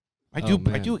I do.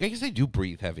 I guess I do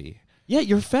breathe heavy. Yeah,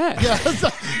 you're fat.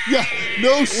 Yeah,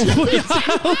 no shit.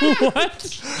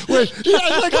 What? Wait, yeah,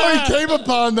 I like how he came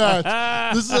upon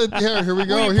that. This is here we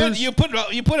go. Well, you put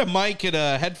a mic and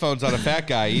headphones on a fat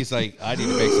guy. He's like, I need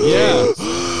to make some changes.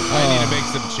 I need to make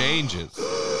some changes.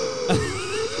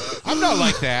 I'm not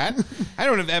like that. I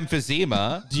don't have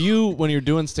emphysema. Do you, when you're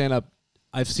doing stand-up,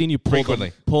 I've seen you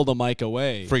pull the mic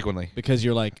away. Frequently. Because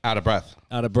you're like... Out of breath.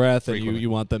 And you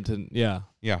want them to... Yeah.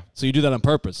 Yeah. So you do that on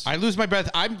purpose. I lose my breath.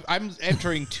 I'm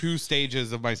entering 2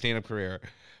 stages of my stand-up career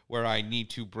where I need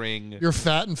to bring... Your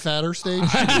fat and fatter stage?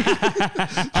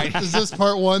 Is this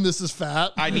part 1? This is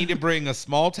fat? I need to bring a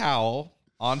small towel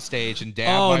on stage and dab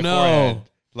my forehead.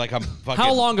 Like I'm fucking...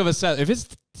 How long of a set? If it's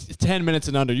 10 minutes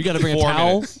and under, you got to bring a 4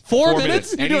 towel? minutes. 4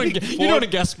 minutes? You're doing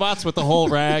guest spots with the whole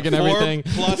rag and everything.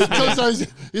 4+ minutes. Sometimes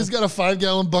he's got a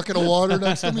 5-gallon bucket of water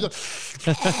next to him.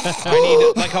 I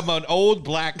need, like I'm an old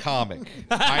black comic.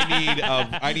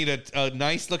 I need a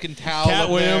nice looking towel. Cat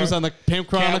Williams on the Pimp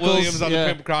Chronicles. Cat Williams on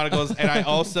the Pimp Chronicles. And I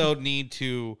also need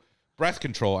to breath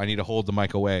control. I need to hold the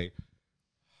mic away.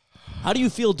 How do you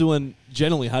feel doing,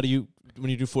 generally, when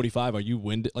you do 45, are you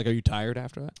winded? Like, are you tired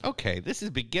after that? Okay, this is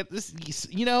I'm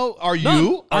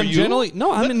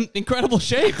in incredible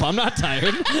shape. I'm not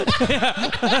tired.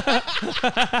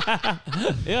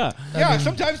 Yeah. Yeah,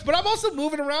 sometimes, but I'm also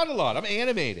moving around a lot. I'm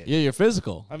animated. Yeah, you're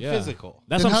physical. I'm physical.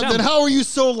 That's what I'm saying. Then how are you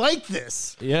so like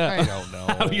this? Yeah. I don't know.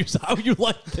 How you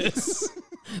like this?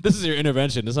 This is your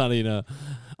intervention. It's not, we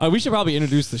should probably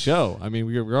introduce the show. I mean,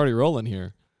 we're already rolling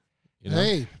here. You know?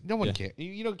 Hey, no one cares.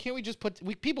 Can't we just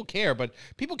people care, but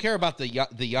people care about the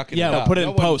yucking. Yeah, we'll put it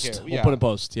in post. We'll put it in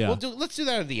post. Yeah, let's do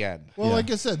that at the end. well,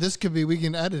 like I said, this could be. We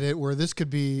can edit it where this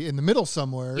could be in the middle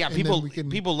somewhere. Yeah,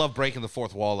 and people love breaking the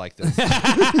fourth wall like this.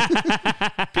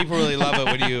 People really love it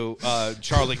when you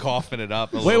Charlie Kaufman it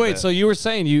up. Wait. Bit. So you were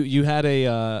saying you had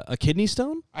a kidney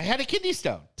stone? I had a kidney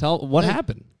stone. What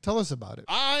happened? Tell us about it.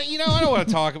 I don't want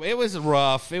to talk about it. It was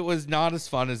rough. It was not as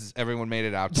fun as everyone made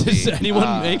it out to be. Does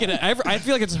anyone make it? I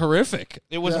feel like it's horrific.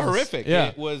 It was horrific. Yeah.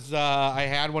 It was. I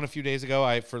had one a few days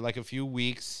ago. For like a few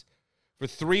weeks, for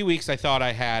 3 weeks, I thought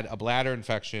I had a bladder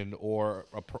infection or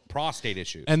a prostate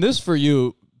issue. And this for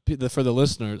you, for the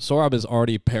listener, Sohrab is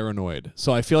already paranoid.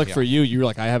 So I feel like for you're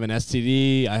like, I have an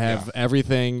STD. I have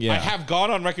everything. Yeah. I have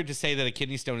gone on record to say that a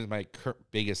kidney stone is my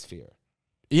biggest fear.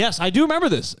 Yes, I do remember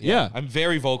this. Yeah. I'm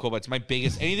very vocal, but it's my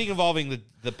biggest. Anything involving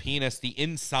the penis, the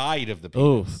inside of the penis.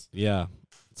 Oh, yeah.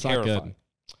 It's terrifying. Not good.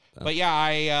 But yeah,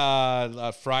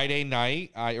 I Friday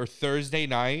night or Thursday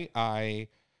night, I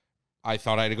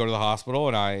thought I had to go to the hospital,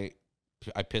 and I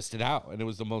pissed it out, and it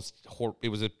was the most. It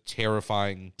was a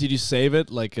terrifying. Did you save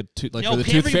it like for the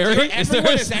tooth fairy?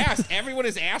 Everyone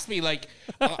has asked me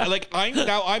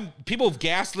people have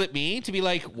gaslit me to be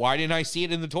like, why didn't I see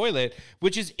it in the toilet?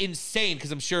 Which is insane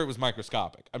because I'm sure it was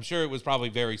microscopic. I'm sure it was probably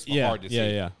very hard to see.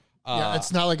 Yeah. Yeah,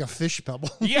 it's not like a fish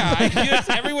pebble. Yeah,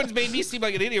 everyone's made me seem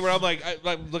like an idiot where I'm like,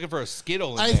 I'm looking for a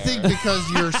Skittle in I there. think because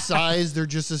your size, they're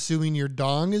just assuming your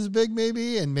dong is big,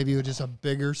 maybe, and maybe it was just a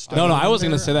bigger stone. No, I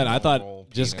wasn't going to say that. I thought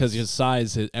just because his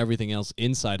size, everything else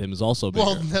inside him is also bigger.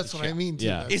 Well, that's what I mean, too.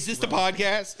 Yeah. Is this the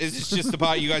podcast? Is this just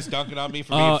about you guys dunking on me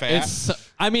for being fat?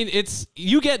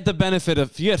 You get the benefit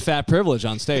of, you get fat privilege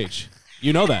on stage.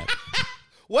 You know that.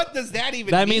 What does that even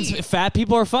mean? That means fat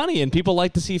people are funny, and people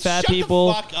like to see fat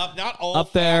people. Shut the fuck up. Not all up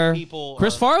fat there. people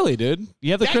Chris Farley, dude.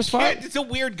 You have the Chris Farley? It's a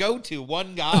weird go-to,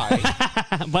 one guy.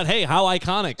 But hey, how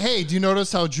iconic. Hey, do you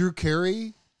notice how Drew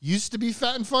Carey used to be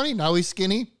fat and funny? Now he's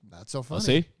skinny. Not so funny.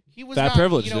 See? He was fat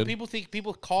privilege, dude.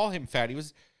 People call him fat. He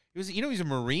was he's a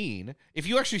Marine. If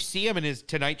you actually see him in his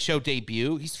Tonight Show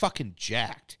debut, he's fucking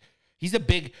jacked. He's a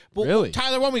big. Well, really?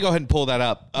 Tyler, why don't we go ahead and pull that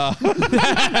up?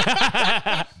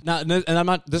 Now, and I'm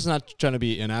not. This is not trying to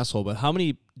be an asshole, but how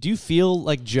many do you feel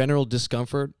like general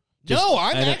discomfort? No,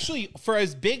 I'm actually for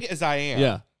as big as I am.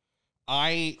 Yeah,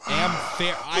 I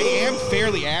am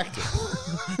fairly active.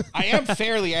 I am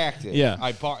fairly active. Yeah,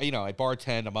 I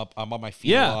bartend. I'm on my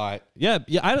feet a lot. Yeah.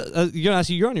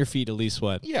 You're on your feet at least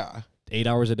what? Yeah, 8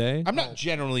 hours a day. I'm not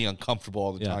generally uncomfortable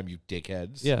all the time. You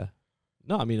dickheads. Yeah.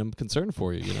 No, I mean, I'm concerned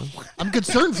for you, I'm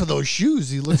concerned for those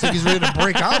shoes. He looks like he's ready to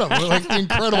break out of them. Like the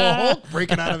Incredible Hulk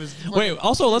breaking out of his... Wait,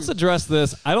 also, let's address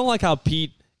this. I don't like how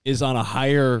Pete is on a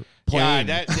higher plane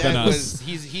than us.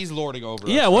 He's lording over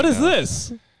us. Yeah, what is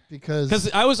this? Because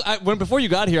before you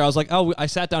got here, I was like, I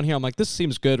sat down here. I'm like, this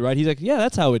seems good, right? He's like, yeah,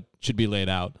 that's how it should be laid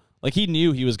out. Like, he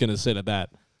knew he was going to sit at that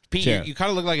Pete, chair. you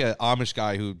kind of look like an Amish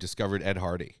guy who discovered Ed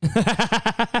Hardy.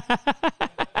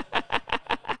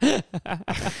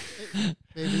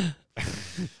 Maybe.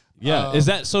 Yeah, Yeah. Is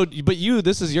that so? But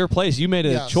this is your place. You made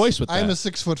a Yes. choice with that. I'm a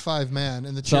 6'5" man,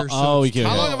 and the So- chair. oh, sits you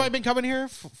How Yeah. long have I been coming here?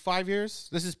 5 years.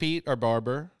 This is Pete, our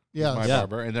barber. Yeah. my Yeah.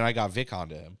 barber, and then I got Vic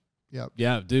onto him. Yep.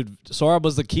 Yeah, dude. Sohrab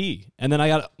was the key, and then I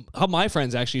got my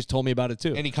friends actually told me about it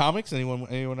too. Any comics? Anyone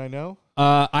I know?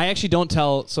 I actually don't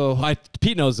tell. So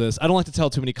Pete knows this. I don't like to tell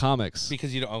too many comics.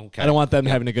 Because you don't. Okay. I don't want them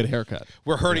having a good haircut.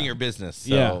 We're hurting your business.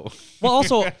 So. Yeah. Well,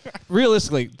 also,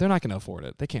 realistically, they're not going to afford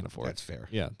it. They can't afford That's it. fair.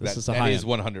 Yeah, this is a that high is end.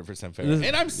 100% fair. This-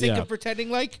 And I'm sick yeah. of pretending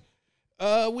like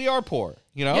we are poor.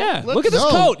 You know? Yeah, Let's- look at this No.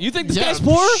 coat. You think this Yeah. guy's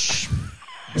poor?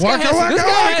 This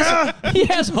guy he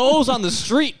has holes on the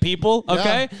street, people.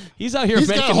 Okay, he's out here He's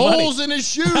making got money. holes in his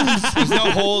shoes. There's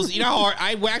no holes. You know how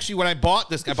I actually when I bought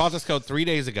this coat 3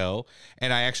 days ago,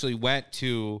 and I actually went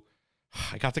to.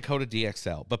 I got the code of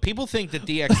DXL, but people think that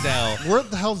DXL. Where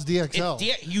the hell's DXL?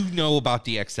 You know about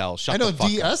DXL. Shut I know the fuck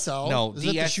DSL. up. No, is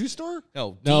that the shoe store?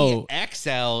 No, No.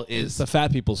 DXL It's is the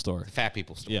fat people store. fat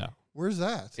people store. Yeah. Where's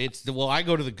that? I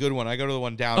go to the good one. I go to the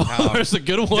one Oh, downtown. there's a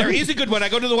good one. There is a good one. I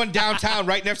go to the one downtown,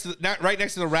 right next to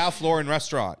the Ralph Lauren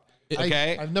restaurant.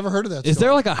 Okay, I've never heard of that. Is store.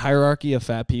 there like a hierarchy of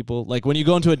fat people? Like when you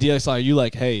go into a DXL, are you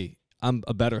like, hey, I'm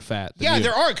a better fat? Than yeah, you?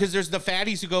 there are because there's the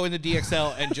fatties who go in the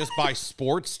DXL and just buy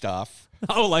sports stuff.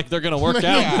 Oh, like they're gonna work out.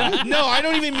 Yeah. No, I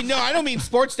don't even mean. No, I don't mean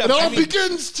sports stuff. It all I mean,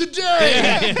 begins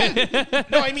today.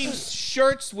 no, I mean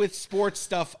shirts with sports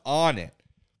stuff on it.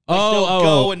 Oh,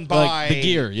 go and buy like the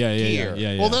gear.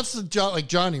 Yeah. Well, that's like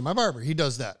Johnny, my barber. He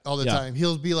does that all the Yeah. time.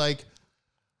 He'll be like,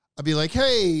 I'll be like,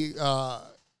 hey,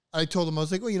 I told him, I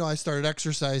was like, well, I started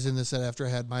exercising this after I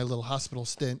had my little hospital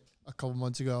stint a couple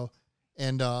months ago.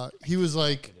 And he was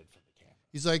like,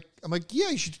 I'm like, yeah,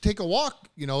 you should take a walk.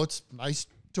 It's nice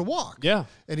to walk. Yeah.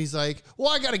 And he's like, well,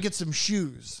 I got to get some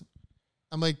shoes.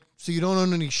 I'm like, so you don't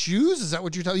own any shoes? Is that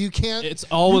what you're telling? You can't. It's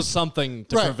always something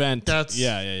to Right. prevent. That's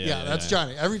Yeah, that's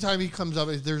Johnny. Every time he comes up,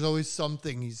 there's always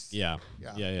something. Yeah.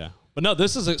 But no,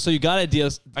 this is so you got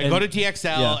ideas. I go to DXL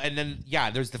Yeah. and then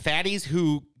there's the fatties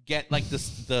who get like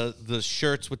the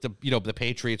shirts with the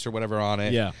Patriots or whatever on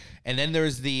it. Yeah. And then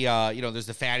there's the there's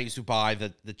the fatties who buy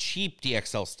the cheap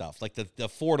DXL stuff, like the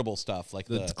affordable stuff, like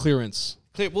the clearance.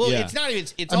 Well, Yeah. it's not even.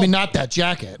 It's I all, mean, not that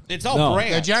jacket. It's all No.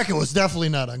 brand. That jacket was definitely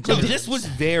not No, unclear. this was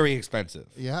very expensive.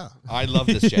 Yeah. I love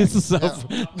this jacket. So- I'm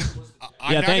Yeah,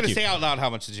 not thank going to you. say out loud how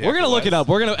much the jacket. We're gonna look was. it up.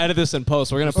 We're gonna edit this in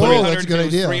post. We're gonna put Oh, it that's a good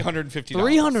idea. $350.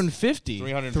 350.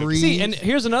 350. See, and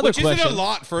here's another Which question. isn't a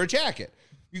lot for a jacket.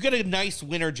 You get a nice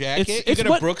winter jacket. It's you get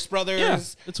what- a Brooks Brothers, yeah,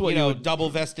 it's what you would- double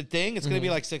vested thing. It's going to be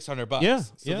like $600. Yeah,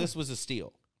 So yeah. this was a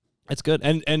steal. It's good.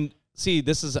 And see,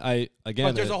 this is again.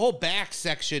 But there's a whole back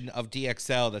section of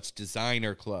DXL that's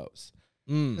designer clothes.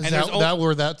 Is And that, there's that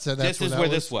where that's that's This is that where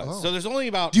this was. Oh. So there's only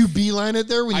about. Do you beeline it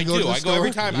there when you I go to do. the I store? go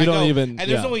every time. You I don't go, even- And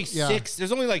there's yeah. only Yeah. six.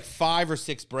 There's only like 5 or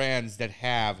 6 brands that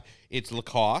have. It's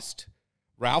Lacoste,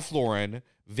 Ralph Lauren,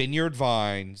 Vineyard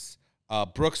Vines,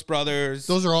 Brooks Brothers.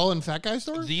 Those are all in Fat Guy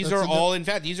store? These That's are in all in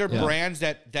fact. These are Yeah. brands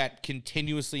that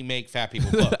continuously make fat people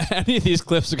clothes. Any of these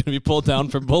clips are going to be pulled down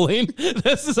for bullying.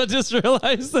 I just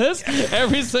realized this.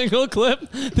 Every single clip.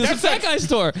 This is a fat guy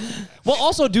store. Well,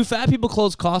 also, do fat people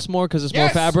clothes cost more because it's more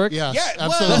Yes. fabric? Yes, Yeah,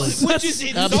 absolutely. well, which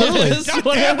is Absolutely. it's not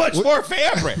that much more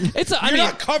fabric. It's a- I You're mean,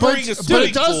 not covering a but swimming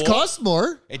it does pool. cost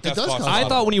more. It does cost I more.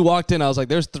 thought when you walked in, I was like,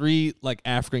 "There's 3 like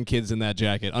African kids in that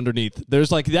jacket underneath."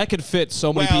 There's like that could fit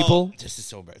so many people. This is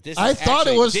so bad. This I is thought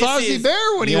actually- it was this Fozzie is-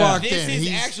 Bear when he Yeah. walked This in. is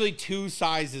He's- actually 2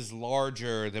 sizes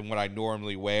larger than what I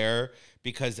normally wear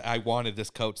because I wanted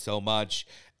this coat so much.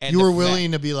 And you the were fa-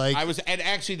 willing to be like, I was, and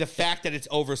actually the fact that it's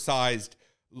oversized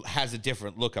has a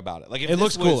different look about it. Like if It this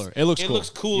looks was- cooler. It looks It cool. looks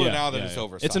cooler Yeah, now that yeah, it's yeah.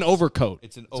 oversized. It's an overcoat.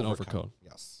 It's an overcoat.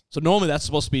 Yes. So normally that's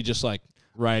supposed to be just like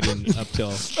riding up till.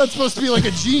 that's supposed to be like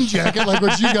a jean jacket, like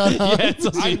what you got on. Yeah, it's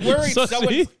supposed to I'm be- worried so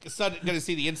someone's see? going to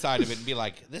see the inside of it and be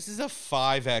like, "This is a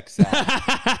 5XL."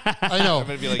 I know. I'm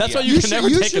going to be like, That's yeah. why you can never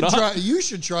take it off. You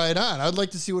should try it on. I'd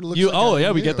like to see what it looks You like. oh on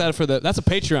yeah, we you. get that for that's a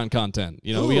Patreon content.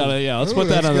 You know, we Ooh. gotta let's Ooh, put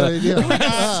that that's on a good the. idea.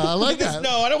 I like that.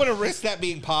 No, I don't want to risk that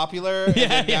being popular. And Yeah,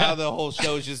 then now yeah. the whole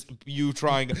show is just you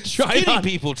trying. Try Skinny on.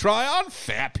 people try on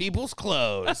fat people's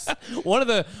clothes. One of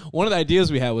the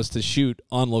ideas we had was to shoot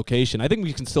on location. I think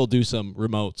we can still do some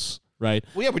remotes, right?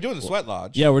 Well, yeah, we're doing the sweat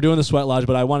lodge. Yeah, we're doing the sweat lodge,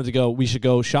 but I wanted to go. We should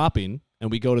go shopping, and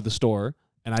we go to the store,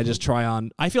 and I just try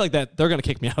on. I feel like that they're gonna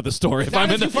kick me out of the store if Not I'm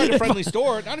if in you the find a friendly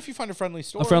store. Not if you find a friendly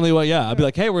store. a friendly way. Yeah, I'd be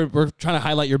like, hey, we're trying to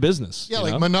highlight your business. Yeah,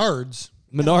 you like know? Menards.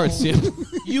 Menards. Yeah.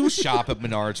 You shop at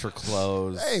Menards for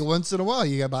clothes. Hey, once in a while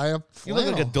you gotta buy a You look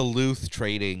flannel. like a Duluth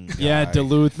trading. Guy. Yeah,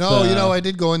 Duluth. No, I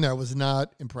did go in there. I was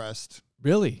not impressed.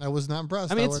 Really? I was not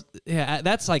impressed. I mean,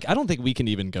 that's like I don't think we can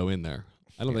even go in there.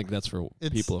 I don't think that's for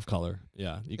people of color.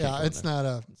 Yeah, you can't go it's in there. not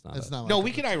a. It's not. No, like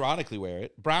we can ironically wear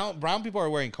it. Brown people are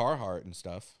wearing Carhartt and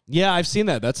stuff. Yeah, I've seen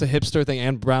that. That's a hipster thing,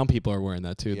 and brown people are wearing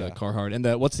that too. Yeah. The Carhartt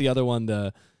and what's the other one?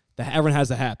 The everyone has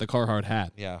the hat, the Carhartt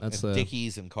hat. Yeah, that's and the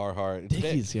Dickies and Carhartt. It's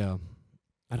Dickies. big. Yeah,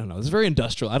 I don't know. It's very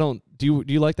industrial. I don't. Do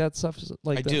you like that stuff?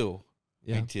 Like I that? do.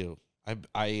 Yeah. I do.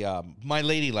 I my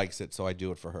lady likes it, so I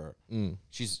do it for her. Mm.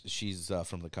 She's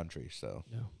from the country, so.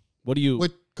 Yeah. What do you?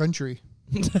 What country?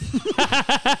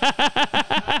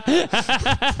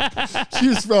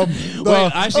 She's from.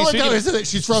 Wait, actually, how I said it.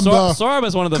 She's from the. Sohrab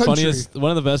is one of the country. funniest,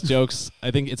 one of the best jokes.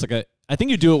 I think it's like I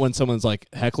think you do it when someone's like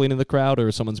heckling in the crowd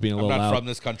or someone's being a I'm little not loud. from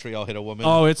this country. I'll hit a woman.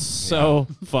 Oh, it's so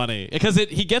funny because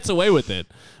he gets away with it,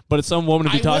 but it's some woman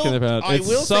to be talking about. I It's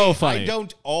will so say, funny. I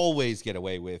don't always get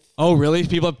away with. Oh, really?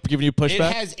 People have given you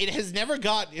pushback? It has never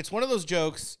got. It's one of those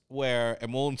jokes where,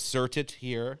 and we'll insert it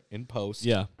here in post.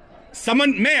 Yeah.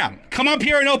 Someone, ma'am, come up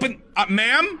here and open.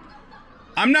 Ma'am,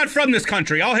 I'm not from this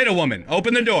country. I'll hit a woman.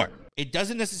 Open the door. It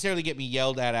doesn't necessarily get me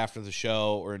yelled at after the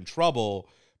show or in trouble,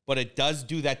 but it does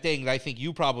do that thing that I think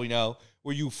you probably know,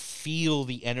 where you feel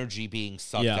the energy being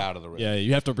sucked out of the room. Yeah,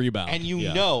 you have to rebound. And you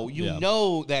Yeah.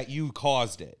 know that you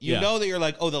caused it. You Yeah. know that you're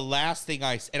like, oh, the last thing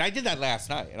and I did that last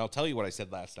night, and I'll tell you what I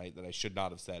said last night that I should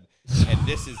not have said. And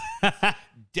this is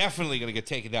definitely going to get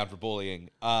taken down for bullying.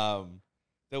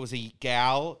 There was a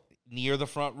gal near the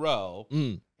front row,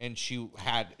 and she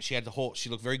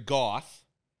looked very goth.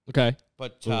 Okay.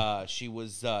 But she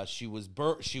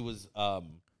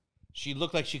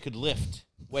looked like she could lift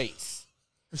weights.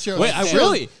 Wait,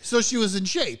 really? So she was in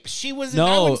shape. She was. No.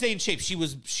 I wouldn't say in shape. She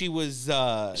was.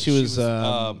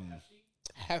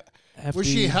 Was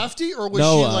she hefty or was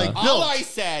No, she like built?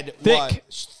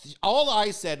 All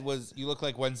I said was, you look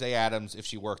like Wednesday Addams if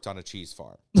she worked on a cheese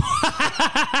farm.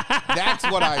 That's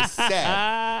what I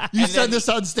said. You And said then this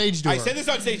on stage to her. I said this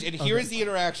on stage, and here is the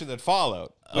interaction that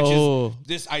followed. Which is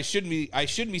this. I shouldn't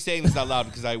be saying this out loud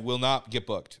because I will not get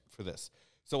booked for this.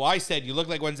 So I said, you look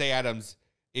like Wednesday Addams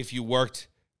if you worked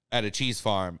at a cheese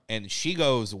farm, and she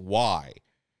goes, why?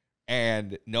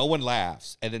 And no one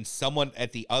laughs. And then someone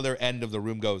at the other end of the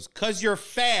room goes, "'Cause you're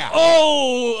fat."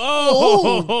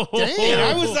 Oh, damn. And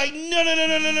I was like, no,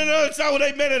 that's not what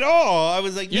I meant at all. I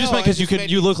was like, You no, just meant because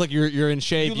you look like you're in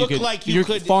shape. You look like you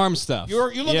could farm stuff. You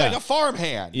look like a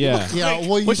farmhand. You Yeah. look Yeah, like-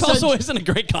 well, you Which said, also isn't a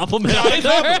great compliment Not a either.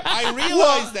 compliment. I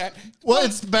realized that. well,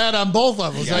 it's bad on both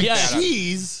levels. Yeah, like yeah.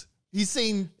 cheese. He's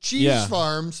saying cheese Yeah.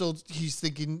 farm, so he's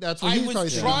thinking that's what I he's probably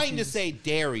was thinking. trying to say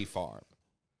dairy farm.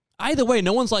 Either way,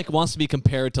 no one's like wants to be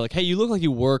compared to like, hey, you look like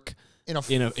you work In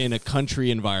in a country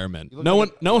environment. look No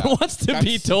like one yeah, wants to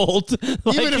be that's- told.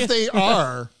 Like, Even if they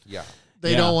are, Yeah.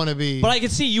 they Yeah. don't want to be. But I can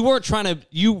see you weren't trying to.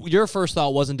 Your first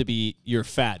thought wasn't to be you're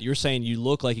fat. You're saying you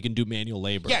look like you can do manual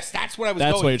labor. Yes, that's what I was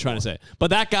That's going what you're trying to say.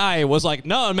 But that guy was like,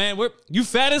 no, man, you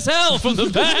fat as hell from the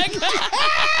back.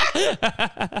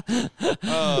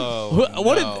 Oh,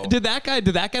 What no. did that guy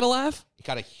get a laugh? He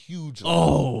got a huge laugh.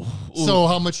 Oh, so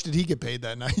how much did he get paid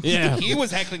that night? yeah. He was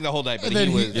heckling the whole night, but and then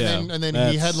he he, was... and then he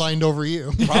That's- headlined over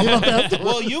you.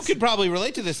 Well, you could probably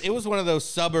relate to this. It was one of those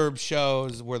suburb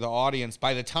shows where the audience,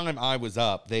 by the time I was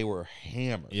up, they were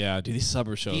hammered. Yeah, dude, these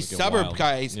suburb shows. These get suburb wild.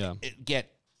 guys Yeah.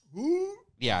 get...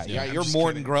 Yeah, you're just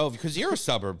Morton kidding. Grove because you're a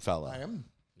suburb fella. I am.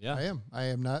 Yeah. I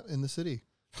am not in the city.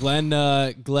 Glenn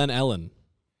Ellen.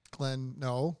 Glen But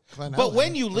Allen.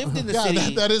 when you lived in the yeah,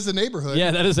 city... that is a neighborhood.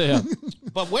 Yeah, that is a. Yeah.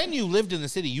 But when you lived in the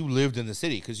city, you lived in the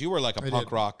city because you were like a I punk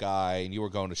did. rock guy and you were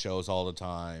going to shows all the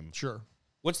time. Sure.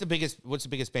 What's the biggest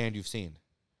band you've seen?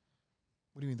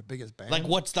 What do you mean the biggest band? Like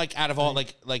what's like out of all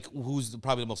like who's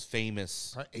probably the most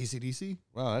famous? AC/DC?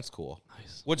 Wow, that's cool.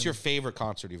 Nice. What's your favorite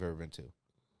concert you've ever been to?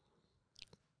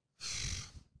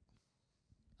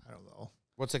 I don't know.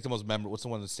 What's like the most memorable? What's the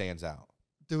one that stands out?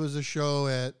 There was a show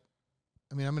at.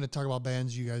 I mean, I'm going to talk about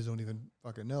bands you guys don't even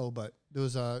fucking know, but there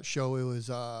was a show. It was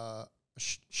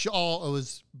it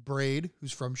was Braid,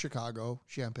 who's from Chicago,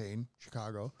 Champaign,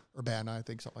 Chicago, Urbana, I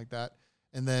think, something like that,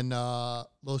 and then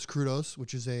Los Crudos,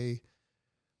 which is a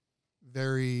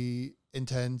very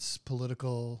intense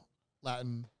political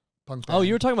Latin punk band. Oh,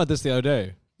 you were talking about this the other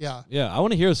day. Yeah. Yeah, I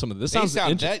want to hear some of this. They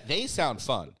Sounds they sound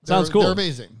fun. Sounds cool. They're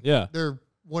amazing. Yeah. They're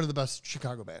one of the best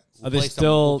Chicago bands. Are they We'll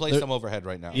still? play they're- some overhead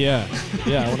right now. Yeah,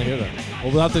 I want to hear that.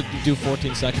 Well, we'll have to do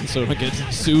 14 seconds so we don't get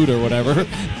sued or whatever.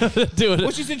 Do it.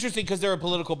 Which is interesting because they're a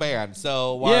political band.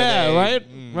 So why Yeah, are they, right?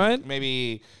 Right?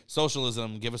 Maybe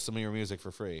socialism. Give us some of your music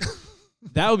for free.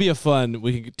 That would be a fun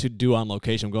we could to do on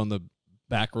location. Go in the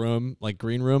back room, like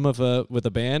green room with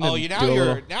a band. Oh, and you do a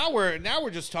little- now we're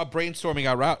just brainstorming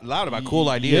out loud about cool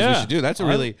ideas we should do. That's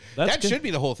that good. should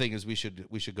be the whole thing. Is we should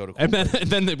go to. Cool And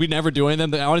then we never do it. And then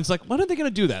the audience is like, when are they going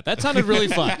to do that? That sounded really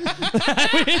fun.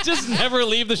 We just never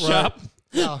leave the shop.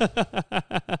 Yeah.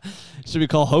 Should be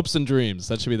called Hopes and Dreams.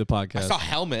 That should be the podcast. I saw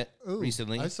Helmet Ooh,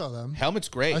 recently. I saw them. Helmet's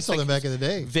great. I It's saw like, them back in the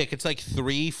day. Vic, it's like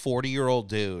 40-year-old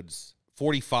dudes,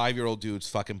 45-year-old dudes,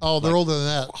 fucking. Oh, they're older than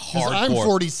that. 'Cause I'm hardcore.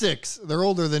 46. They're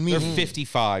older than me. They're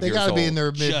 55. They years gotta be old, in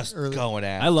their mid- just early- going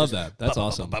at. I love that. That's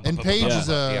awesome. And Paige is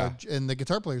Yeah. and the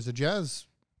guitar player is a jazz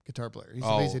guitar player. He's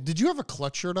Oh. amazing. Did you have a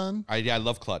Clutch shirt on? I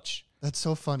love Clutch. That's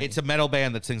so funny. It's a metal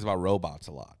band that sings about robots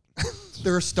a lot.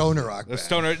 They're a stoner rock They're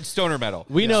band. stoner metal.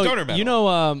 We know, stoner metal. you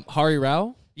know Hari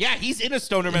Rao? Yeah, he's in a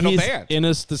stoner metal He's band. in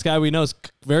this guy we know is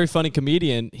very funny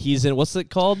comedian. He's in, what's it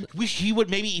called? Wish he would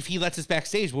maybe if he lets us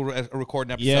backstage, we'll record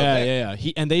an episode. Yeah, then.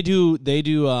 yeah. And they do their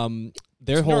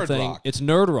It's whole nerd thing. rock. It's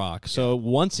nerd rock. So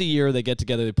once a year they get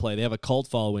together, they play. They have a cult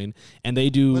following, and they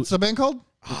do. What's the band called?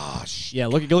 Oh, shit. Yeah,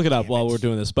 look it up while we're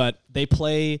doing this. But they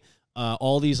play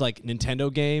all these like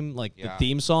Nintendo game the Yeah.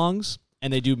 theme songs,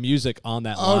 and they do music on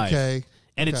that live. Okay.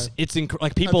 And Okay. it's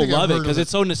like people think I've love it heard of because it.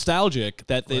 it's so nostalgic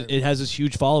that Right. it has this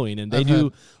huge following. And they I've do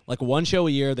had- like one show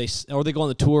a year. They go on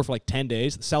the tour for like 10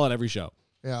 days. Sell out every show.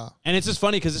 Yeah. And it's just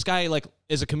funny because this guy like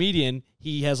is a comedian.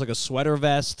 He has like a sweater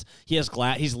vest. He has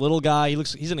He's a little guy.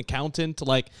 He's an accountant.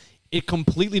 Like it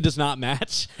completely does not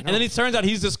match. And then it turns out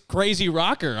he's this crazy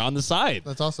rocker on the side.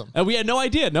 That's awesome. And we had no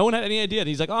idea. No one had any idea. And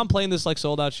he's like, "Oh, I'm playing this like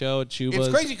sold out show at Chuba's." It's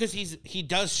crazy because he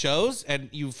does shows and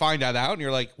you find that out and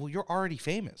you're like, well, you're already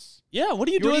famous. Yeah. What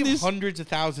are you You doing already have these? hundreds of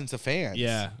thousands of fans.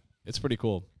 Yeah, it's pretty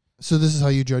cool. So this is how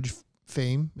you judge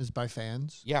fame is by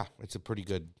fans. Yeah, it's a pretty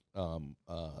good.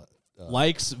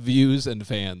 Likes, views, and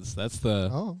fans. That's the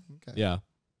Oh, okay. yeah.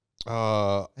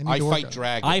 I need to work Fight on it.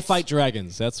 Dragons. I Fight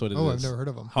Dragons. That's what it is. Oh, I've never heard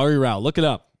of them. Hari Rao. Look it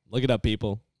up. Look it up,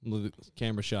 people. Look,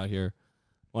 camera shot here.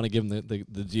 Want to give him the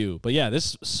due. But yeah,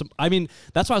 I mean,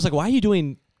 that's why I was like, why are you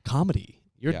doing comedy?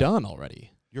 You're Yeah. done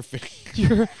already. You're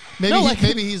You're Maybe No, like-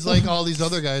 maybe he's like all these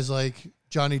other guys, like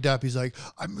Johnny Depp. He's like,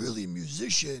 I'm really a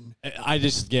musician, I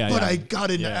just yeah. but yeah. I got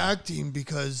into Yeah. acting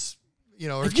because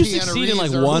or If you Keanu succeed in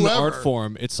like Reeves or one whoever. art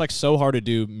form, it's like so hard to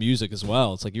do music as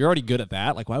well. It's like you're already good at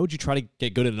that. Like, why would you try to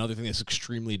get good at another thing that's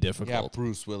extremely yeah, difficult?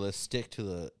 Bruce Willis. Stick to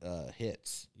the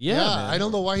hits. Yeah, man. I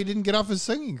don't know why he didn't get off his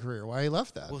singing career. Why he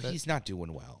left that? Well, That- he's not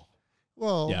doing well.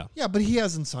 well, Yeah. but he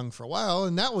hasn't sung for a while,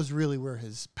 and that was really where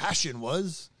his passion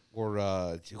was. Or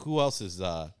who else is?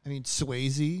 I mean,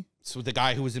 Swayze, So the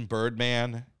guy who was in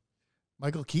Birdman,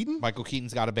 Michael Keaton. Michael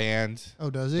Keaton's got a band. Oh,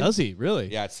 does he? Does he really?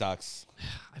 Yeah, it sucks.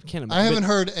 I can't imagine. I haven't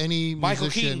heard any Michael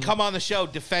musician. Keaton, come on the show,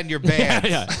 defend your Yeah, band.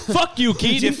 yeah. Fuck you,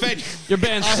 Keaton. Defend. Your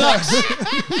band sucks.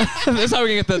 That's how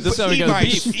we get the. This is how we get the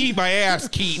beef. Eat my ass,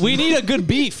 Keaton. We need a good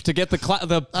beef to get the I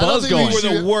don't buzz think going. we We're the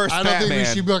should- worst I don't think we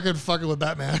Batman. should be fucking with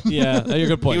Batman. Yeah, you're a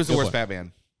good point. He was the Good worst point.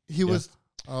 Batman. He was.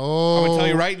 Oh, I'm gonna tell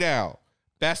you right now.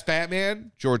 Best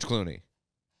Batman, George Clooney.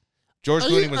 George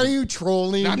Clooney was. Are you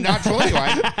trolling? I'm not trolling you.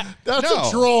 That's No,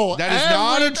 a troll. that is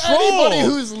not a Anybody troll.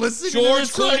 who's listening George to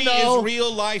this right Clooney now, is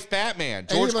real life Batman.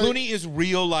 George Anybody- Clooney is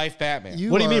real life Batman.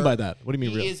 What do you mean are- by that? What do you mean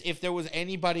He real? is. If there was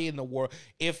anybody in the world,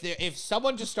 if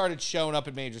someone just started showing up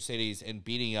in major cities and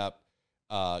beating up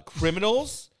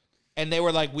criminals, and they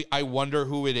were like, I wonder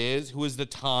who it is. Who is the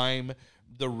time,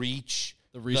 the reach,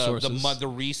 The resources. the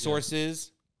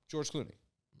resources? George Clooney.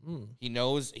 He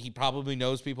knows. He probably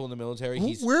knows people in the military.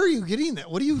 He's Where are you getting that?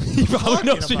 What are you? He probably talking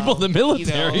knows people in the about?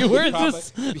 military. Where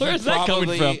is this? Where is that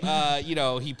coming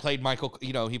from? He played Michael.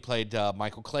 He played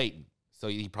Michael Clayton. So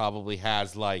he probably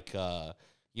has like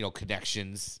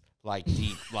connections like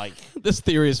deep like This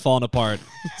theory is falling apart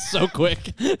so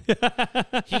quick. he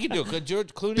can do it.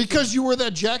 George Clooney Because you wear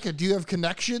that jacket, do you have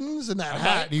connections in that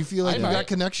hat? Do you feel like you got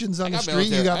connections on the got street? You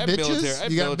military- I got have military- I bitches?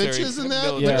 have You got military- bitches in I that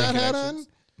have with military that hat on? connections.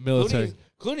 Military.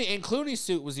 Clooney's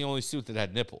suit was the only suit that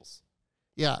had nipples.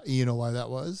 Yeah, you know why that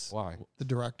was? Why? The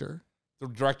director. The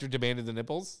director demanded the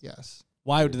nipples. Yes.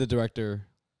 Why did the director?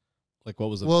 Like, what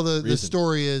was the Well, the reason?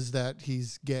 story is that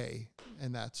he's gay,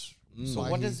 and that's So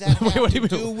why what he- does that have What do to you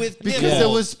do mean? with Because nipples? it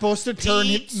was supposed to turn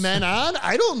Pete. men on.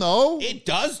 I don't know. It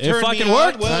does It turn fucking me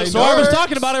worked. on. Well, it So I was works.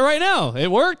 talking about it right now.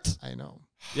 It worked. I know.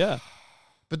 Yeah.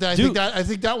 But I Dude.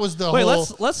 think that was the Wait, whole.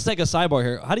 let's take a sidebar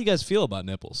here. How do you guys feel about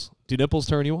nipples? Do nipples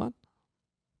turn you on?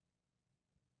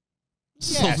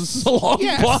 Yes. This is a long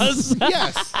Yes. pause.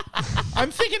 Yes.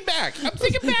 I'm thinking back. You're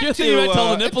thinking back to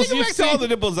all the nipples I'm thinking you've back to all seen? the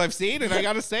nipples I've seen, and I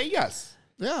gotta say yes.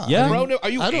 Yeah. Yeah. I mean, Are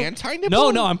you I don't-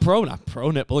 anti-nipple? No, I'm pro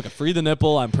nipple. Look, free the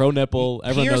nipple. I'm pro nipple.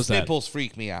 Everyone Pierced knows that. nipples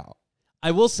freak me out.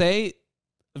 I will say,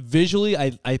 visually,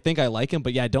 I think I like him,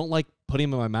 but yeah, I don't like putting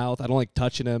them in my mouth. I don't like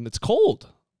touching them. It's cold.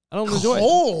 I don't enjoy it.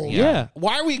 Cold? Yeah.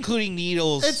 Why are we including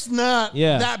needles? It's not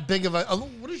Yeah. that big of a.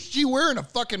 What is she wearing? A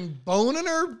fucking bone in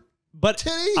her? But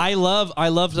Titty? I love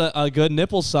a good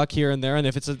nipple suck here and there, and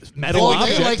if it's a metal Well,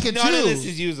 they object, like it None too. of this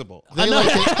is usable. They like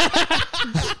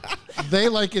it. They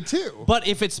like it too. but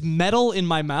if it's metal in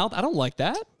my mouth, I don't like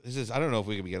that. This is. I don't know if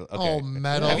we can get. Okay. Oh,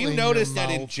 metal Have you in noticed your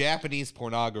that in mouth. Japanese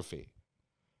pornagaphy,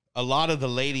 a lot of the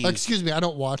ladies. Excuse me, I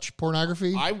don't watch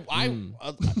pornography.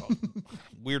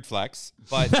 Weird flex,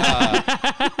 but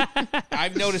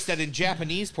I've noticed that in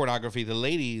Japanese pornography, the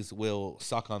ladies will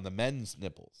suck on the men's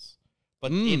nipples,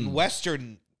 but in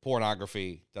Western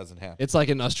pornography, doesn't happen. It's like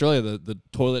in Australia, the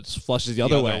toilet flushes the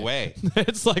other way.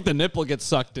 It's like the nipple gets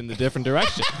sucked in a different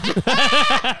direction.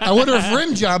 I wonder if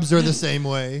rim jobs are the same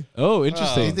way. Oh,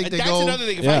 interesting. You think they That's go- another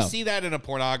thing. If Yeah. I see that in a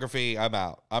pornography, I'm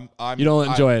out. You don't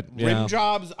enjoy it, Rim yeah.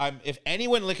 jobs. If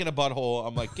anyone licking a butthole,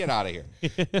 I'm like, get out of here.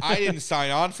 I didn't sign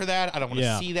on for that. I don't want to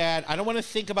Yeah. see that. I don't want to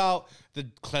think about the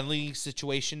cleanliness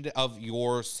situation of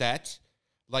your set.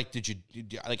 Like,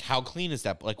 how clean is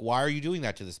that? Like, why are you doing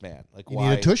that to this man? Like, You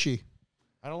why? need a tushy.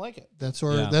 I don't like it. That's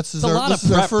our. Yeah. That's It's our, a lot this of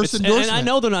is our prep. first And endorsement. I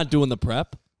know they're not doing the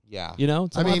prep. Yeah. You know,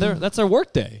 it's I mean, that's their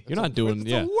work day. You're not doing. It's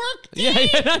Yeah. a work day.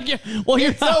 Yeah. Well,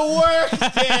 you're It's not. a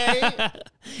work day.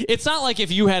 It's not like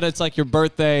if you had it's like your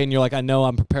birthday and you're like, I know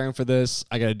I'm preparing for this,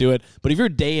 I got to do it. But if you're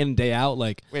day in day out,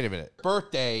 like, Wait a minute.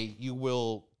 Birthday, you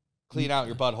will clean out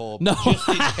your butthole No. just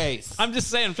in case. I'm just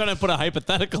saying, I'm trying to put a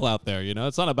hypothetical out there. You know,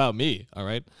 it's not about me. All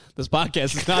right, this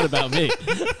podcast is not about me.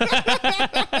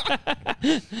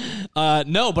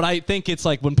 No, but I think it's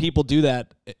like when people do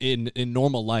that in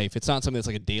normal life, it's not something that's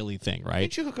like a daily thing, right?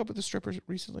 Did you hook up with a stripper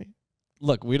recently?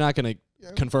 Look, we're not going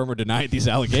to confirm or deny these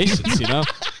allegations. You know,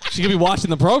 she could be watching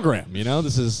the program. You know,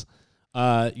 this is.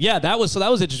 That was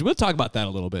interesting. We'll talk about that a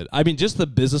little bit. I mean, just the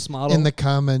business model. In the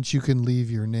comments, you can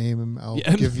leave your name, and I'll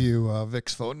give you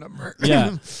Vic's phone number.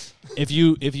 Yeah. If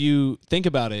you think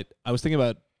about it, I was thinking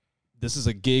about this is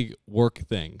a gig work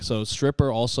thing. So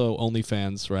stripper, also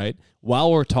OnlyFans, right?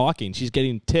 While we're talking, she's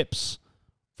getting tips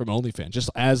from OnlyFans just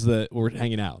as we're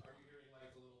hanging out.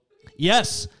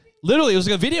 Yes, literally, it was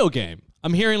like a video game.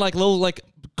 I'm hearing like little like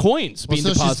coins being So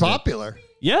deposited. she's popular.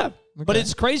 Yeah. But Okay.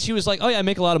 it's crazy. She was like, "Oh yeah, I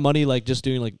make a lot of money like just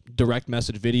doing like direct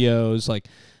message videos. Like,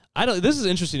 this is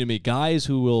interesting to me. Guys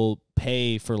who will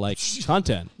pay for like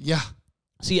content. Yeah.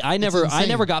 See, I never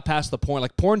insane. got past the point.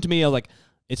 Like porn to me, I was like,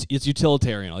 it's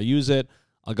utilitarian. I'll use it.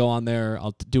 I'll go on there.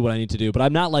 I'll do what I need to do. But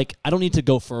I'm not like I don't need to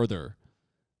go further.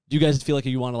 Do you guys feel like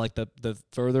you want to like the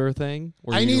further thing?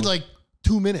 Where I you- need like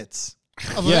 2 minutes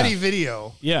of Yeah. any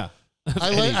video. yeah.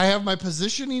 I have my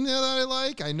positioning that I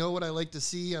like. I know what I like to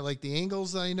see. I like the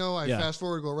angles that I know. I Yeah. fast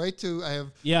forward, go right to. I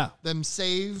have Yeah. them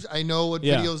saved. I know what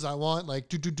Yeah. videos I want. Like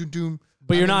do.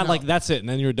 But you're not like that's it, and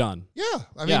then you're done. Yeah.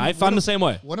 I mean, Yeah, I find the same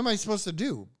way. What am I supposed to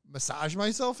do? Massage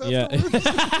myself Yeah.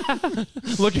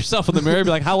 afterwards? Look yourself in the mirror and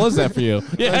be like, how was that for you?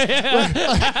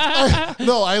 Yeah.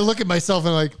 No, I look at myself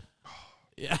and like.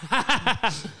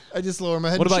 I just lower my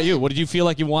head. What and about shake. you? What did you feel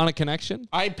like you want a connection?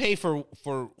 I pay for 2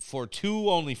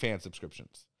 OnlyFans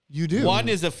subscriptions. You do. One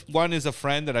is a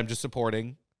friend that I'm just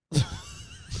supporting.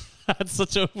 That's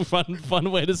such a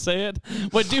fun way to say it.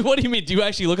 What do you mean? Do you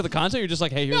actually look at the content? Or you're just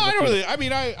like, hey, here's. No, the I don't thing. really.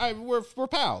 I mean, we're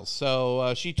pals.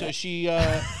 So she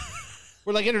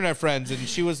we're like internet friends, and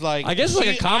she was like, I guess it's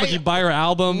like a comic. You buy her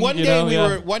album. One you day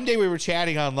know? one day we were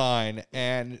chatting online,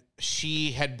 and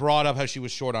she had brought up how she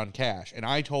was short on cash, and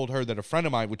I told her that a friend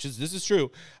of mine, this is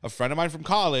true, a friend of mine from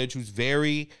college who's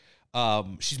very,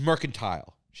 she's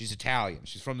mercantile. She's Italian.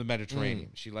 She's from the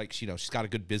Mediterranean. She she's got a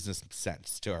good business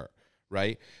sense to her,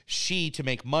 right? She, to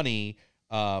make money,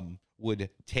 would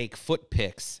take foot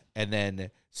pics and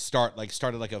then started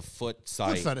like a foot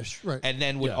site, Foot fetish, right? and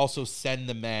then would also send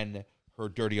the men her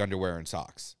dirty underwear and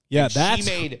socks. Yeah, And she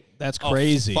made that's a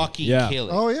crazy. fucking Yeah.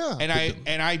 killing. Oh, yeah.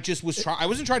 And I just was I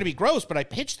wasn't trying to be gross, but I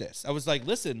pitched this. I was like,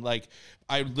 listen, like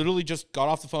I literally just got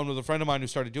off the phone with a friend of mine who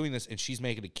started doing this, and she's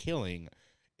making a killing.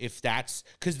 If that's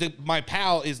because my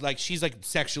pal is like, she's like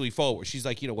sexually forward. She's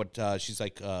like, you know what? She's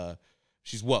like,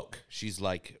 she's woke. She's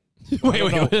like. I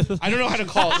don't know how to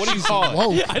call it. What do you call it?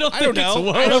 Woke. I don't I don't think it's know.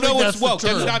 woke. I don't know think what's that's the woke.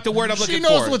 That's term. not the word I'm looking She for.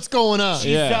 knows what's going on.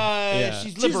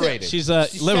 She's liberated. She's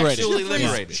liberated. Sexually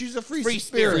liberated. She's a free Free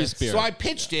spirit. spirit. So I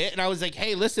pitched it, and I was like,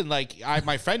 hey, listen, like,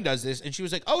 my friend does this. And she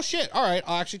was like, oh, shit. All right,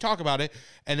 I'll actually talk about it.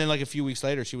 And then, like, a few weeks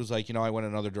later, she was like, I went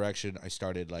another direction. I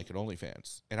started, like, an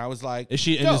OnlyFans. And I was like, Is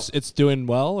she? no. And it's doing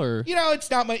well, or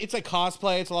It's not it's like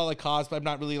cosplay. It's a lot like cosplay. I'm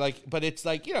not really like, but it's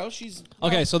like, she's.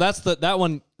 okay? So that's the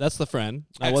one. That's the friend.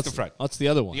 Now That's what's the friend. What's the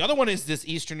other one? The other one is this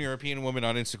Eastern European woman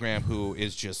on Instagram who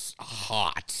is just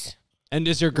hot. And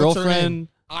is your What's her girlfriend?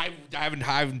 I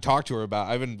haven't talked to her about.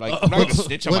 I'm not going to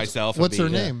snitch on myself. What's her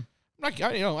name? I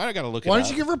got to look. Why don't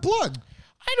you give her a plug?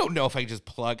 I don't know if I just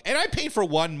plug. And I paid for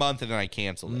 1 month and then I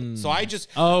canceled it. So I just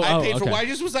paid for. I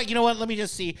just was like, you know what? Let me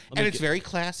just see. And it's very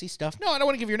classy stuff. No, I don't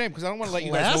want to give your name because I don't want to let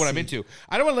you guys know what I'm into.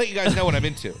 I don't want to let you guys know what I'm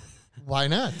into. Why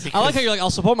not? I like how you're like, I'll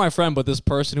support my friend, but this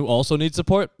person who also needs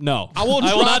support, no. I will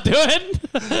not do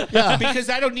it. Yeah. Because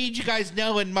I don't need you guys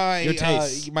knowing my Your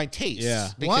taste. my taste. Yeah.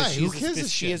 Because Why? Who gives a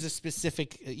she shit? has a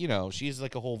specific, she's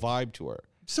like a whole vibe to her.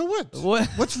 So what? What?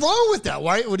 What's wrong with that?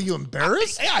 Why? What are you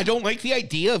embarrassed? I don't like the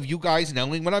idea of you guys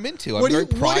knowing what I'm into. I'm What a do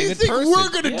very you, what do you private think person. we're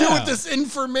gonna do Yeah. with this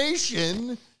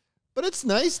information? But it's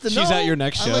nice to know. She's at your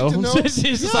next I show. like to know. She's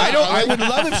just Yeah, like, I would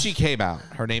love if she came out.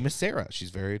 Her name is Sarah.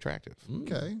 She's very attractive.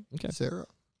 Okay. Sarah.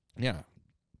 Yeah.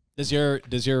 Does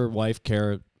your wife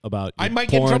care about your I might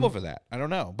get in porn? trouble for that. I don't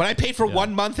know. But I paid for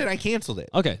 1 month and I canceled it.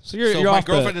 Okay, so So you're my off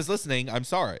girlfriend is listening. I'm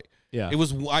sorry. Yeah.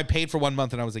 I paid for 1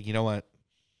 month and I was like, you know what?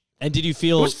 And did you It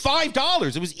feel? was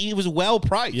 $5. It was well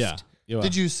priced. Yeah.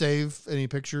 Did you save any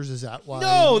pictures? Is that why?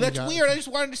 No, you that's got- weird. I just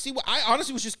wanted to see what. I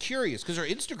honestly was just curious because her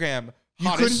Instagram.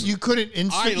 You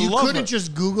couldn't I love her.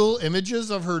 just Google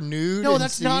images of her nude. No, and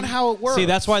that's see? not how it works. See,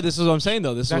 that's why this is what I'm saying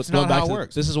though. This That's is what, going not back how it to,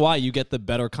 works. This is why you get the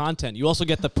better content. You also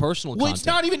get the personal Well, content. it's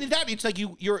not even that. It's like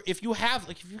you're if you got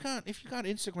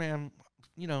Instagram,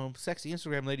 sexy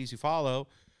Instagram ladies you follow.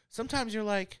 Sometimes you're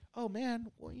like, oh man,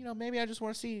 well, maybe I just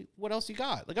want to see what else you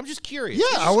got. Like I'm just curious.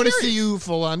 Yeah, I want to see you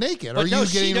full on naked. But Are no, you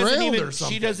she getting doesn't railed even, or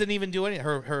something? She doesn't even do any.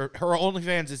 Her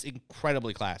OnlyFans is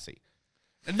incredibly classy.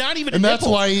 And not even And a that's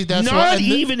nipple. why that's not why, and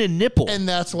even a nipple. And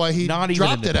that's why he Not even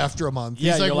dropped a it nipple. after a month.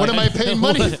 Yeah, He's like, you're what like, am I paying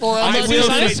money for? I'm I not will doing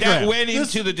say this. that went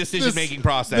This- into the decision this- making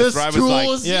process. This Where I was tool like,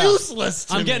 is Yeah. useless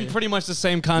to I'm me. getting pretty much the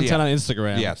same content Yeah. on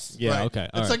Instagram. Yes. Yeah. Right. Okay.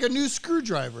 all It's right. like a new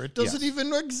screwdriver. It doesn't Yes.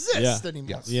 even exist anymore.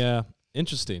 Yes. Yeah.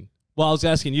 Interesting. Well, I was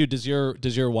asking you, does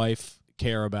your wife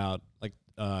care about like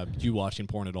you watching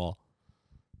porn at all?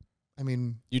 I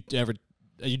mean, You do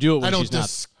it when I don't she's not.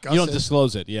 discuss You don't it.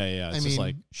 disclose it. Yeah. It's I just mean,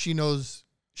 like she knows.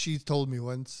 She told me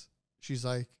once. She's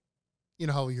like, you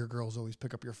know how your girls always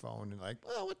pick up your phone and like,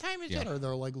 well, what time is it? Or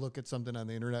they'll like look at something on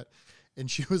the internet. And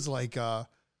she was like, I'm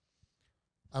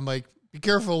like, be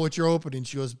careful what you're opening.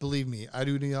 She goes, believe me, I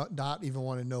do not even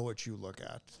want to know what you look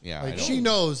at. Yeah, like I she don't-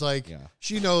 knows, like Yeah.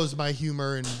 she knows my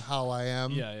humor and how I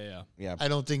am. yeah. I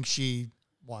don't think she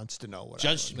wants to know what. I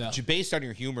Judge look at. based on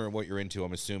your humor and what you're into,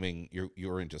 I'm assuming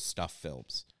you're into stuff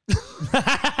films.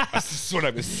 That's what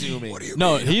I'm assuming.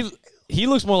 no. He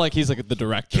looks more like he's like the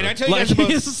director. Can I tell you like guys about-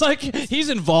 he's just like he's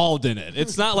involved in it.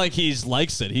 It's not like he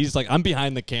likes it. He's like I'm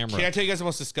behind the camera. Can I tell you guys the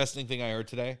most disgusting thing I heard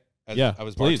today? Yeah, I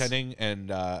was please. bartending and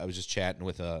I was just chatting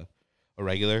with a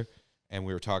regular, and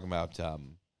we were talking about I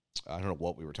don't know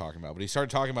what we were talking about, but he started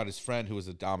talking about his friend who was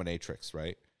a dominatrix,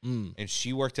 right? And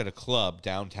she worked at a club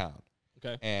downtown.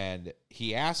 Okay. And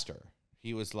he asked her,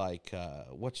 he was like,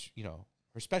 "What's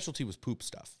her specialty was poop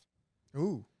stuff,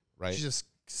 Ooh, right? she's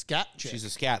a scat chick. She's a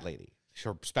scat lady.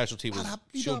 Her specialty was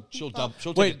she'll dump.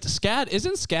 She'll Wait, take scat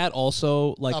isn't scat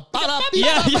also like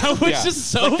Yeah, which Yeah. is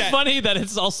so Like that. funny that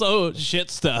it's also shit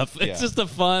stuff. It's Yeah. just a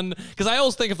fun because I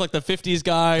always think of like the '50s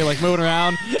guy like moving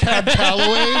around. Cab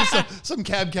Calloway, some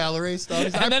Cab Calloway stuff.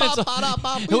 He's like, And then it's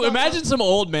 "Ba-ba-da-ba-ba-ba." imagine some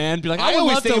old man be like, I would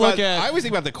always love think to about look at. I always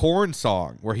think about the Korn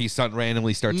song where he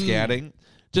randomly starts scatting.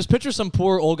 Just picture some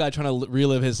poor old guy trying to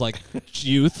relive his like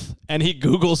youth, and he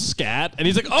Googles scat, and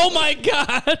he's like, "Oh my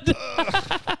god!"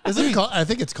 Isn't it called? I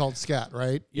think it's called scat,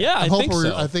 right? Yeah, I hope think we're.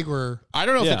 so. I think we're. I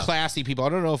don't know if Yeah. the classy people. I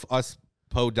don't know if us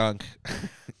podunk,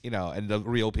 and the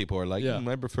real people are like, Yeah.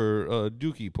 I prefer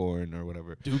dookie porn or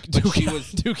whatever. Dookie, she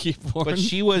was- Dookie porn.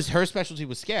 But her specialty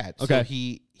was scat. So Okay.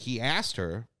 he asked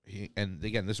her, and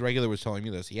again, this regular was telling me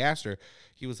this. He asked her,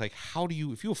 he was like,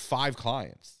 if you have 5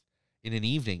 clients in an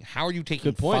evening, how are you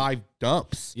taking Good point. 5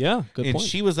 dumps? yeah, good and point.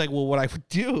 she was like, well, what I would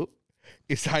do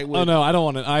is I would. Oh no, I don't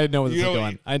want to. I know where this You is know-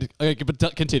 going. Okay,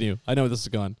 but continue. I know where this is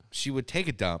going. She would take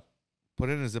a dump, put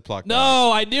it in a Ziploc bag,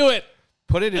 No, I knew it.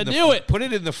 put it in I knew it. Put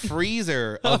it in the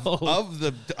freezer of, No.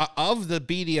 of the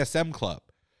BDSM club.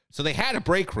 So they had a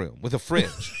break room with a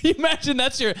fridge. You imagine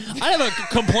that's your. I have a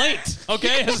complaint.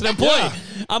 Okay, as an employee,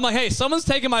 I'm like, hey, someone's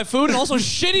taking my food and also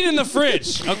shitting in the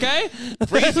fridge. Okay,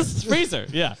 freezer.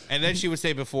 Yeah. And then she would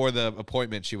say before the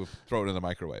appointment, she would throw it in the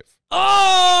microwave.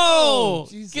 Oh,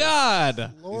 Jesus.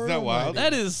 God. Lord that wild?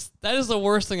 Almighty. That is the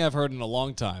worst thing I've heard in a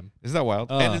long time. Isn't that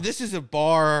wild? And this is a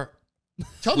bar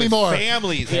Tell me with more.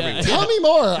 families Yeah. everywhere. Tell me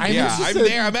more. Yeah, I'm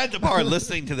there. I'm at the bar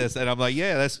listening to this, and I'm like,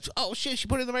 "Yeah, that's. Oh shit, she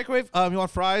put it in the microwave. You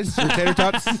want fries, or tater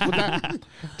tots with that?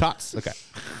 Tots. Okay.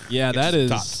 Yeah, that just is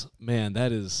tots. man.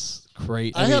 That is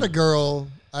great. I had a girl.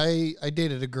 I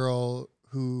dated a girl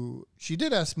who she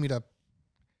did ask me to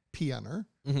pee on her.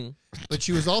 But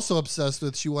she was also obsessed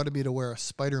with, she wanted me to wear a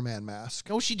Spider-Man mask.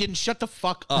 No, she didn't. Shut the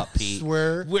fuck up, Pete.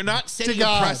 Swear We're not setting a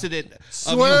God. precedent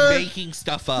Swear of you making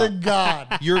stuff to up.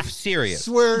 God. You're serious.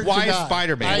 Swear Why to is God.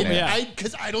 Spider-Man there?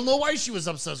 Because I don't know why she was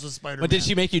obsessed with Spider-Man. But did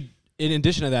she make you? In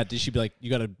addition to that, did she be like, you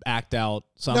got to act out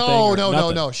something? No, or no,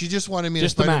 nothing? no. She just wanted me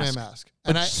Just a the Spider-Man mask. mask.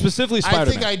 But And specifically I Spider-Man.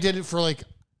 think I did it for like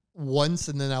once,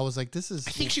 and then I was like, this is...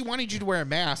 I think she wanted you to wear a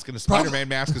mask, and a Spider-Man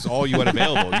mask is all you had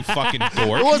available. You fucking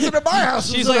dork. It wasn't at my house.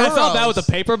 it She's was like, at I her felt bad house. with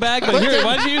the paper bag, but here,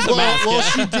 why don't you use a mask?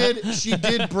 Well, she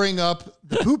did bring up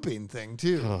the pooping thing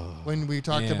too when we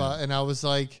talked Yeah. about, and I was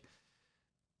like,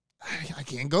 I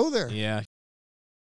can't go there. Yeah,